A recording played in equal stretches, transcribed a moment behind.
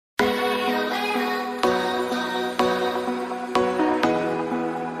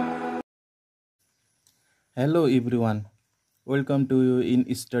Hello everyone, welcome to you in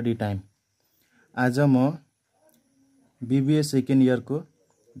study time. आज म BBA second इयरको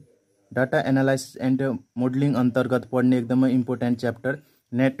data analysis and modelling अन्तर्गत पढ्ने एकदमै इम्पोर्टेन्ट च्याप्टर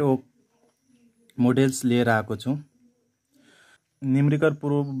नेटवर्क मोडेल्स लिएर आएको छु। न्युमेरिकल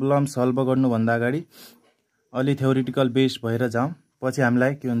प्रब्लम सल्भ गर्नुभन्दा अगाडि अलि थ्योरिटिकल बेस भएर जाउँ, पछि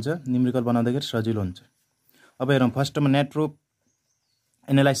हामीलाई के हुन्छ न्युमेरिकल बनाउँदाखेरि सजिलो हुन्छ। अब हेरौँ, फर्स्टमा नेटवर्क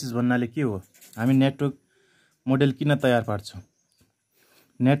एनालाइसिस भन्नाले के हो, हामी नेटवर्क मोडेल किन तयार पार्छौं।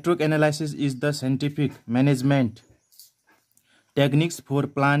 Network analysis is the scientific management techniques for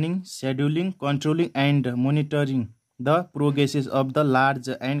planning, scheduling, controlling and monitoring the progress of the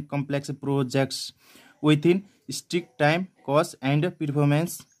large and complex projects within strict time, cost and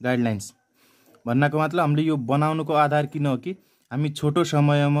performance guidelines। भन्नको मतलब हामीले यो बनाउनुको आधार किन हो कि हामी छोटो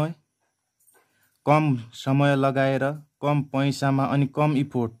समयमा कम समय लगाएर कम पैसामा अनि कम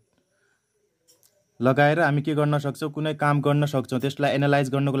इफोर्ट लगाएर हामी के गर्न सक्छौं, कुनै काम गर्न सक्छौं। त्यसलाई एनालाइज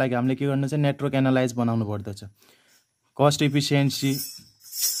गर्नको लागि हामीले के गर्नु छ, नेटवर्क एनालाइज बनाउनु पर्दछ। कस्ट एफिसिएन्सी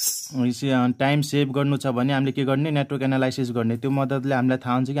टाइम सेभ गर्नु छ भने हामीले के गर्ने, नेटवर्क एनालाइसिस गर्ने। त्यो मद्दतले हामीलाई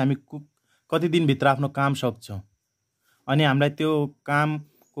थाहा हुन्छ कि हामी कति दिन भित्र आफ्नो काम सक्छौं अनि हामीलाई त्यो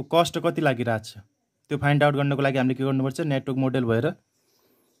कामको कस्ट कति लागिरहेछ, त्यो फाइन्ड आउट गर्नको लागि हामीले के गर्नुपर्छ, नेटवर्क मोडेल भएर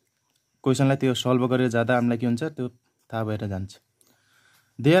क्वेशनलाई त्यो सल्भ गरेर जाँदा हामीलाई के हुन्छ त्यो थाहा भएर जान्छ।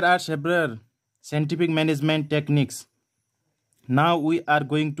 There are several scientific management techniques. Now we are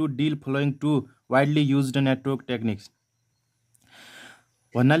going to deal following two widely used network techniques.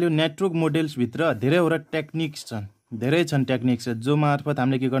 भन्नाले नेटवर्क मोडेल्स भित्र धेरैवटा टेक्निक्स छन्, धेरै छन् टेक्निक्स जो मार्फत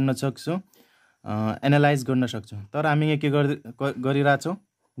हामीले के गर्न सक्छौं, एनालाइज गर्न सक्छौं। तर हामी यहाँ के गरिरहेछौं,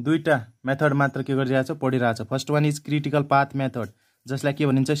 दुईटा मेथड मात्र के गरिरहेछौं, पढिरहेछौं। First one is critical path method, जसलाई के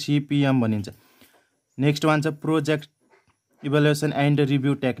भनिन्छ, सीपीएम भनिन्छ। नेक्स्ट वान छ project evaluation and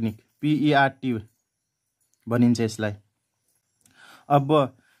review technique, PERT भनिन्छ यसलाई।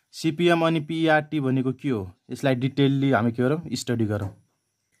 अब सीपीएम अनि PERT भनेको के हो, यसलाई डिटेलली हामी के गरौँ, स्टडी गरौँ।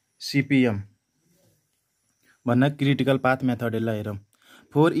 सीपीएम भन्ने क्रिटिकल पाथ मेथड, यसलाई हेरौँ।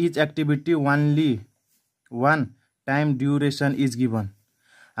 For each activity only one time duration is given.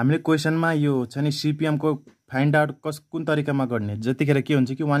 हामीले क्वेसनमा यो छ नि सीपीएम को फाइन्ड आउट कुन तरिकामा गर्ने, जतिखेर के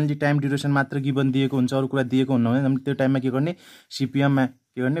हुन्छ कि ओन्ली टाइम ड्युरेसन मात्र गिभन दिएको हुन्छ, अरू कुरा दिएको हुन्न भने हामीले त्यो टाइममा के गर्ने, सीपीएममा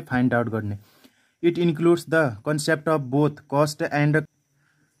के गर्ने, फाइन्ड आउट गर्ने। It includes the concept of both cost and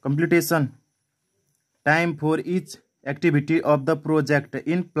कम्प्लिटेसन time for each activity of the project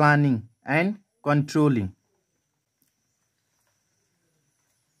in planning and controlling.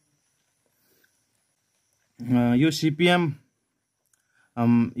 यो सीपीएम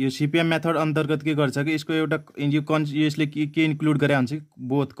मेथड अन्तर्गत के गर्छ कि यसको एउटा यसले के इन्क्लुड गरे हुन्छ,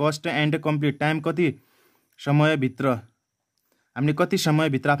 both cost and complete time, कति समयभित्र हामीले कति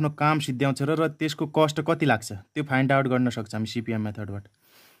समयभित्र आफ्नो काम सिद्ध्याउँछ र त्यसको कस्ट कति लाग्छ त्यो फाइन्ड आउट गर्न सक्छ हामी CPM मेथडबाट।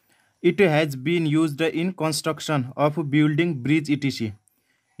 It has been used in construction of building, bridge इटिसी।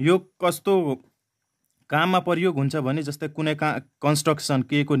 यो कस्तो काममा प्रयोग हुन्छ भने, जस्तै कुनै कन्स्ट्रक्सन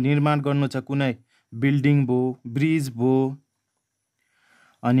के को निर्माण गर्नु छ, कुनै बिल्डिङ भयो, ब्रिज भयो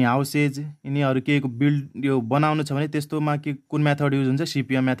अनि हाउसेज, यिनीहरू के को यो बनाउनु छ भने त्यस्तोमा के कुन मेथड युज हुन्छ,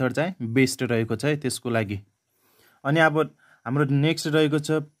 सीपीएम मेथड चाहिँ बेस्ट रहेको छ है त्यसको लागि। अनि अब हाम्रो नेक्स्ट रहेको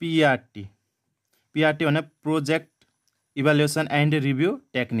छ PERT। PERT भने project evaluation and review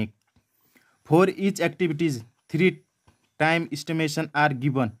technique. For each activities 3 time estimation are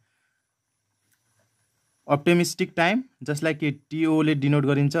given. Optimistic time, जसलाई कि TO ले डिनोट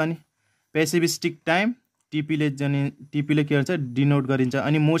गरिन्छ, अनि पेसिमिस्टिक टाइम TP ले के गर्छ, डिनोट गरिन्छ,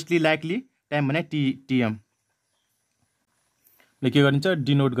 अनि मोस्टली लाइकली टाइम भने TM ले के गरिन्छ,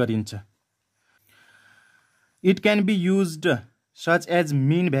 डिनोट गरिन्छ। It can be used such as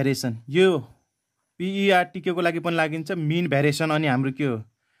mean variation. यो PERT के को लागि पनि लागिन्छ, मिन भेरिएसन अनि हाम्रो के हो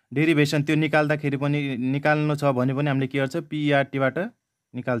डेरिभेसन, त्यो निकाल्दाखेरि पनि निकाल्नु छ भने पनि हामीले के गर्छ, PERT बाट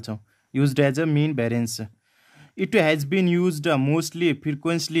निकाल्छौँ, used as a mean variance. It has been used mostly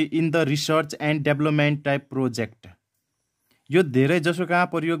frequently in the research and development type project. यो धेरै जसो कहाँ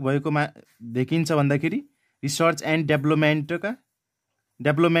प्रयोग भएको देखिन्छ भन्दाखेरि रिसर्च एन्ड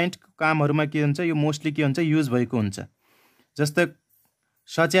डेभलपमेन्ट कामहरूमा के हुन्छ, यो मोस्टली के हुन्छ, युज भएको हुन्छ। जस्तै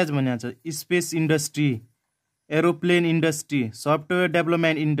सच एज भनिन्छ space industry, aeroplane industry, software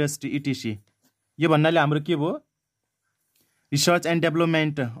development industry इटिसी। यो भन्नाले हाम्रो के भयो, रिसर्च एन्ड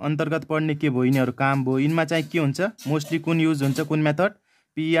डेभलपमेन्ट अन्तर्गत पढ्ने के भयो, यिनीहरू काम भयो। यिनमा चाहिँ के हुन्छ, मोस्टली कुन युज हुन्छ, कुन मेथड,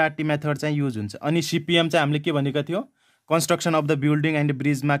 PERT मेथड चाहिँ युज हुन्छ। अनि सीपीएम चाहिँ हामीले के भनेको थियो, construction of the building and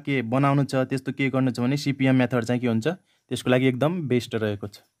ब्रिजमा के बनाउनु छ, त्यस्तो के गर्नु छ भने सीपीएम मेथड चाहिँ के हुन्छ, त्यसको लागि एकदम बेस्ट रहेको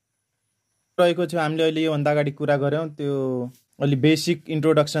छ। हामीले अहिले योभन्दा अगाडि कुरा गऱ्यौँ त्यो अलि बेसिक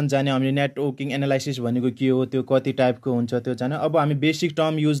इन्ट्रोडक्सन जाने हामीले नेटवर्किङ एनालाइसिस भनेको के हो, त्यो कति टाइपको हुन्छ त्यो जाने। अब हामी basic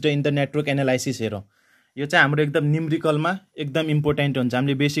term used in the network analysis हेरौँ। यो चाहिँ हाम्रो एकदम न्युमेरिकलमा एकदम इम्पोर्टेन्ट हुन्छ।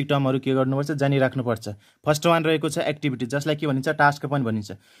 हामीले बेसिक टर्महरू के गर्नुपर्छ, जानिराख्नुपर्छ। फर्स्ट वान रहेको छ एक्टिभिटी, जसलाई के भनिन्छ, टास्क पनि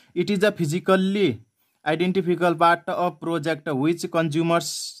भनिन्छ। It is a physically आइडेन्टिफिकल part of project which consumers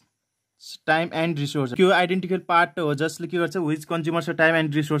time and resource. त्यो आइडेन्टिफिकल पार्ट हो जसले के गर्छ, विच कन्ज्युमर्स टाइम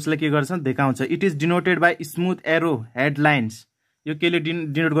एन्ड रिसोर्सलाई के गर्छ, देखाउँछ। It is denoted by smooth arrow headlines. यो केले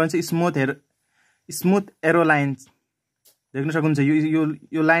डिनोट गर्छ, स्मुथ एरो लाइन्स। देख्न सक्नुहुन्छ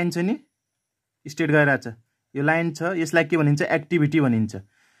यो लाइन छ नि, स्टेट गरिरहेछ। यो लाइन छ, यसलाई के भनिन्छ, एक्टिभिटी भनिन्छ।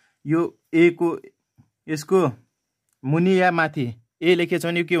 यो ए को यसको मुनि या माथि ए लेखेछ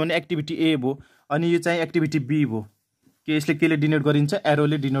भने यो के भने एक्टिभिटी ए भयो, अनि यो चाहिँ एक्टिभिटी बी भयो। के यसले केले डिनोट गरिन्छ,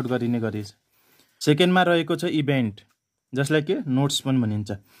 एरोले डिनोट गरिने गरिन्छ। सेकेन्डमा रहेको छ इभेन्ट, जसलाई के नोट्स पनि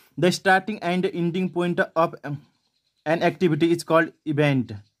भनिन्छ। The starting and ending point of an activity is called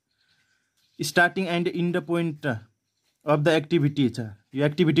event. Starting and end point of the activity छ, यो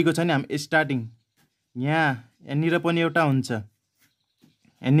एक्टिभिटीको छ नि हामी स्टार्टिङ यहाँनिर पनि एउटा हुन्छ,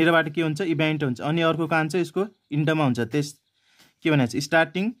 यहाँनिरबाट के हुन्छ, इभेन्ट हुन्छ, अनि अर्को कहाँ हुन्छ, यसको इन्डमा हुन्छ। त्यस के भनेको छ,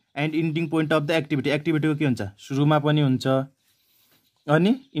 starting and ending point of the activity. एक्टिभिटीको के हुन्छ, सुरुमा पनि हुन्छ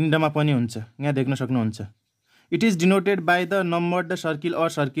अनि इन्डमा पनि हुन्छ। यहाँ देख्न सक्नुहुन्छ। It is denoted by the number the circle or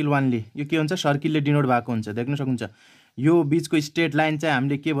circle वानले। यो के हुन्छ, सर्किलले डिनोट भएको हुन्छ। देख्न सक्नुहुन्छ यो बिचको स्ट्रेट लाइन चाहिँ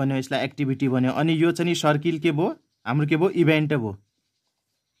हामीले के भन्यो, यसलाई एक्टिभिटी भन्यो। अनि यो चाहिँ नि सर्किल के भयो, हाम्रो के भयो, इभेन्ट भयो।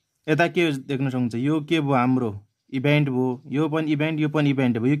 यता के देख्न सक्नुहुन्छ, यो के भयो, हाम्रो इभेन्ट भयो। यो पनि इभेन्ट, यो पनि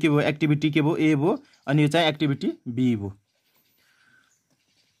इभेन्ट भयो। यो के भयो, एक्टिभिटी के भयो, ए भयो, अनि यो चाहिँ एक्टिभिटी बी भयो।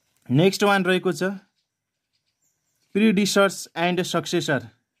 नेक्स्ट वान रहेको छ प्रिडिसर्स एन्ड सक्सेसर।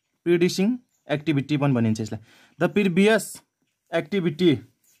 प्रिडिसिङ एक्टिभिटी पनि भनिन्छ यसलाई। The previous activity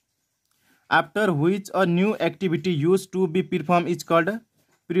after which a new activity use to be perform is called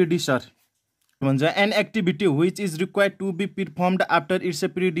प्रिडिसर भन्छ। An activity which is required to be परफर्मड after it's a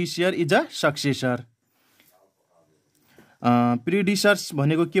प्रिडिसर is a successor. प्रिडिसर्स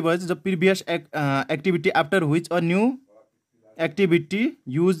भनेको के भयो, the previous activity after which a new activity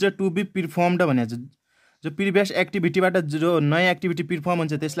use to be परफर्मड भनेको छ। जो previous एक्टिभिटीबाट जो नयाँ activity perform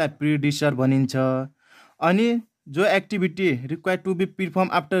हुन्छ त्यसलाई प्रिडिसर भनिन्छ। अनि जो activity required to be perform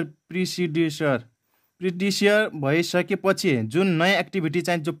after प्रिडिसर भइसकेपछि जुन नयाँ एक्टिभिटी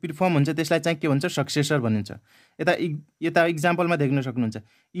चाहिँ जो परफर्म हुन्छ त्यसलाई चाहिँ के भन्छ, सक्सेसर भनिन्छ। यता इक्जाम्पलमा देख्न सक्नुहुन्छ।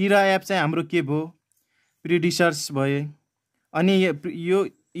 ई र एफ चाहिँ हाम्रो के भयो, प्रिडिसर्स भए। अनि यो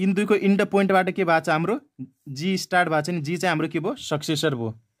इन दुईको इन्ड पोइन्टबाट के भएको छ, हाम्रो जी स्टार्ट भएको छ नि, जी चाहिँ हाम्रो के भयो, सक्सेसर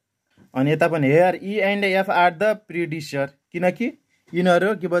भयो। अनि यता पनि hair E and F R the प्रिडिसर, किनकि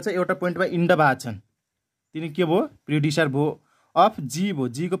यिनीहरू के भन्छ, एउटा पोइन्टमा इन्ड भएको छन्। तिनी के भयो, प्रिडिसर भयो। अफ जी भयो,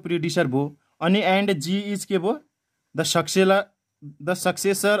 जीको प्रिडिसर भयो। अनि एन्ड जी इज के भयो, the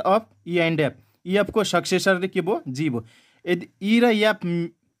successor of E and F. ई एफको सक्सेसरले के भयो, जी भयो। यदि ई र एफ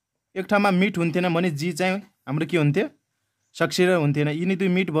एक ठाउँमा मिट हुन्थेन भने जी चाहिँ हाम्रो के हुन्थ्यो, सक्सेसर हुन्थेन। यिनी दुई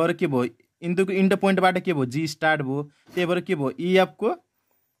मिट भएर के भयो, यिनी दुईको इन्ड पोइन्टबाट के भयो, जी स्टार्ट भयो। त्यही भएर के भयो, ई एफको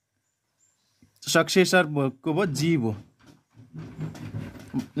सक्सेसर भएको भयो, जी भयो।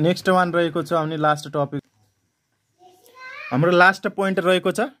 नेक्स्ट वान रहेको छ अनि लास्ट टपिक, हाम्रो लास्ट पोइन्ट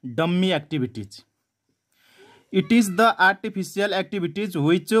रहेको छ dummy activities. It is the artificial activities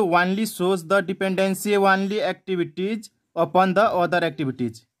which वानली shows the dependency वानली activities upon the other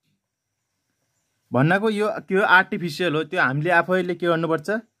activities. भन्नको यो के हो, आर्टिफिसियल हो। त्यो हामीले आफैले के गर्नुपर्छ,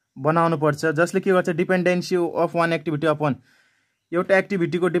 बनाउनुपर्छ, जसले के गर्छ, dependency of one activity upon एउटा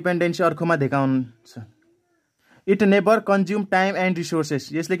एक्टिभिटीको डिपेन्डेन्सी अर्कोमा देखाउँछ। It never consume time and resources.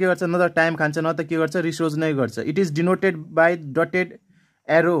 यसले के गर्छ, न त टाइम खान्छ न त के गर्छ, रिसोर्स नै गर्छ। It is denoted by dotted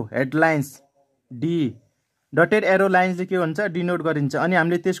arrow headlines D. Dotted arrow लाइन्सले के भन्छ, डिनोट गरिन्छ। अनि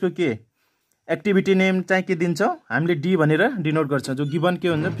हामीले त्यसको के एक्टिभिटी नेम चाहिँ के दिन्छौँ, हामीले डी भनेर डिनोट गर्छौँ। जो गिभन के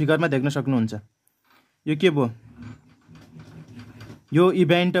हुन्छ, फिगरमा देख्न सक्नुहुन्छ। यो के भयो, यो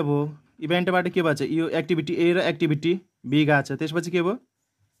इभेन्ट भयो। इभेन्टबाट के भन्छ, यो एक्टिभिटी ए र एक्टिभिटी बी गएको छ। त्यसपछि के भयो,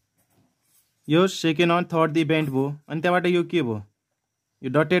 यो सेकेन्ड अन थर्ड इभेन्ट भयो। अनि त्यहाँबाट यो के भयो, यो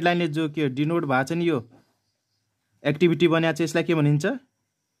डटेड लाइनले जो के डिनोट भएको छ नि, यो एक्टिभिटी बनाएको छ, यसलाई के भनिन्छ,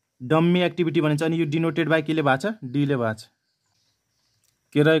 डम्मी एक्टिभिटी भनिन्छ। अनि यो डिनोटेड बाई केले भएको छ, डीले भएको छ।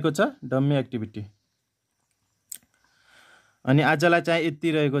 के रहेको छ, डम्मी एक्टिभिटी। अनि आजलाई चाहिँ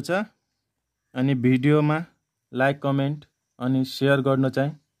यति रहेको छ। अनि भिडियोमा लाइक कमेन्ट अनि सेयर गर्नु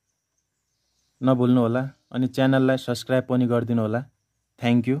चाहिँ नभुल्नु होला। अनि च्यानललाई सब्स्क्राइब पनि गरिदिनु होला।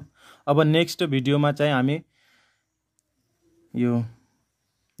 Thank you. अब नेक्स्ट भिडियोमा चाहिँ हामी यो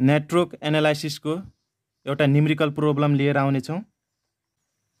नेटवर्क एनालाइसिसको एउटा न्युमेरिकल प्रब्लम लिएर आउनेछौँ।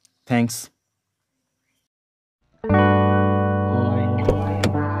 थ्याङ्क्स। छ।